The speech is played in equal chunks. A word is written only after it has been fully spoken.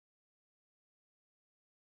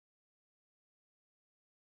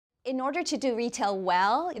In order to do retail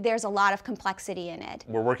well, there's a lot of complexity in it.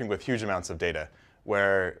 We're working with huge amounts of data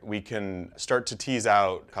where we can start to tease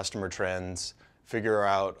out customer trends, figure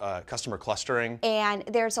out customer clustering. And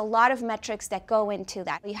there's a lot of metrics that go into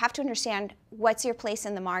that. You have to understand what's your place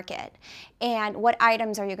in the market and what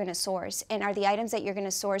items are you going to source, and are the items that you're going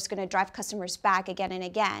to source going to drive customers back again and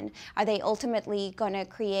again? Are they ultimately going to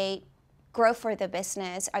create growth for the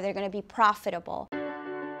business? Are they going to be profitable?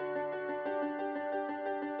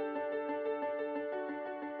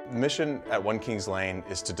 The mission at One Kings Lane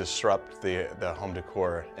is to disrupt the home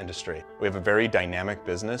decor industry. We have a very dynamic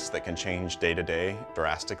business that can change day to day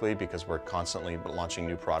drastically because we're constantly launching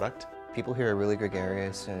new product. People here are really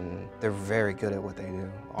gregarious and they're very good at what they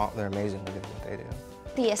do. They're amazingly good at what they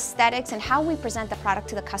do. The aesthetics and how we present the product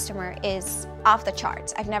to the customer is off the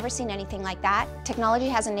charts. I've never seen anything like that. Technology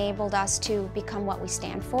has enabled us to become what we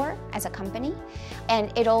stand for as a company,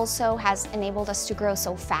 and it also has enabled us to grow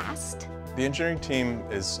so fast. The engineering team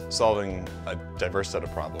is solving a diverse set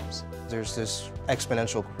of problems. There's this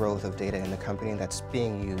exponential growth of data in the company that's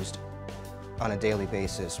being used on a daily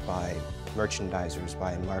basis by merchandisers,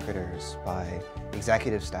 by marketers, by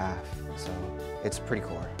executive staff, so it's pretty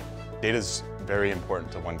core. Data is very important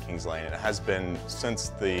to One Kings Lane. It has been since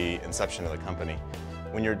the inception of the company.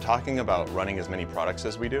 When you're talking about running as many products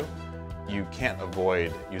as we do, you can't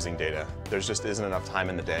avoid using data. There just isn't enough time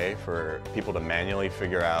in the day for people to manually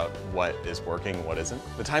figure out what is working, what isn't.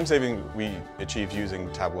 The time saving we achieve using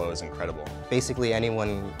Tableau is incredible. Basically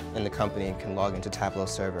anyone in the company can log into Tableau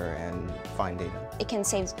server and find data. It can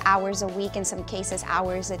save hours a week, in some cases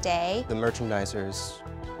hours a day. The merchandisers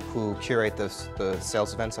who curate the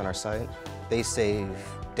sales events on our site, they save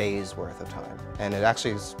days worth of time. And it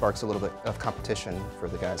actually sparks a little bit of competition for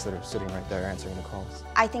the guys that are sitting right there answering the calls.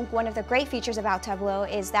 I think one of the great features about Tableau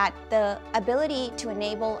is that the ability to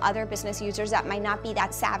enable other business users that might not be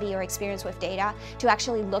that savvy or experienced with data to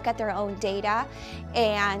actually look at their own data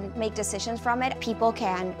and make decisions from it. People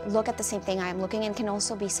can look at the same thing I'm looking and can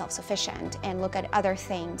also be self-sufficient and look at other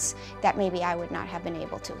things that maybe I would not have been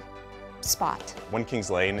able to spot. One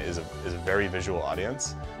Kings Lane is a very visual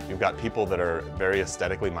audience. You've got people that are very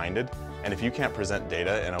aesthetically minded, and if you can't present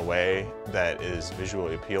data in a way that is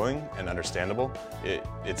visually appealing and understandable,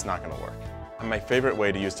 it's not going to work. And my favorite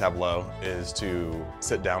way to use Tableau is to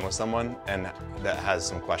sit down with someone that has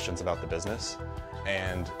some questions about the business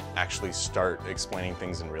and actually start explaining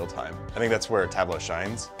things in real time. I think that's where Tableau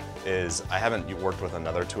shines, is I haven't worked with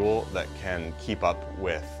another tool that can keep up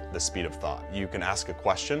with the speed of thought. You can ask a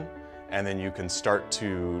question, and then you can start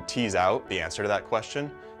to tease out the answer to that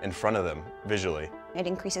question in front of them visually. It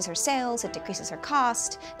increases her sales, it decreases her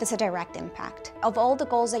cost. That's a direct impact. Of all the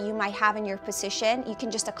goals that you might have in your position, you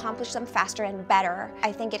can just accomplish them faster and better.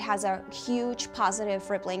 I think it has a huge positive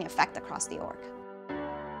rippling effect across the org.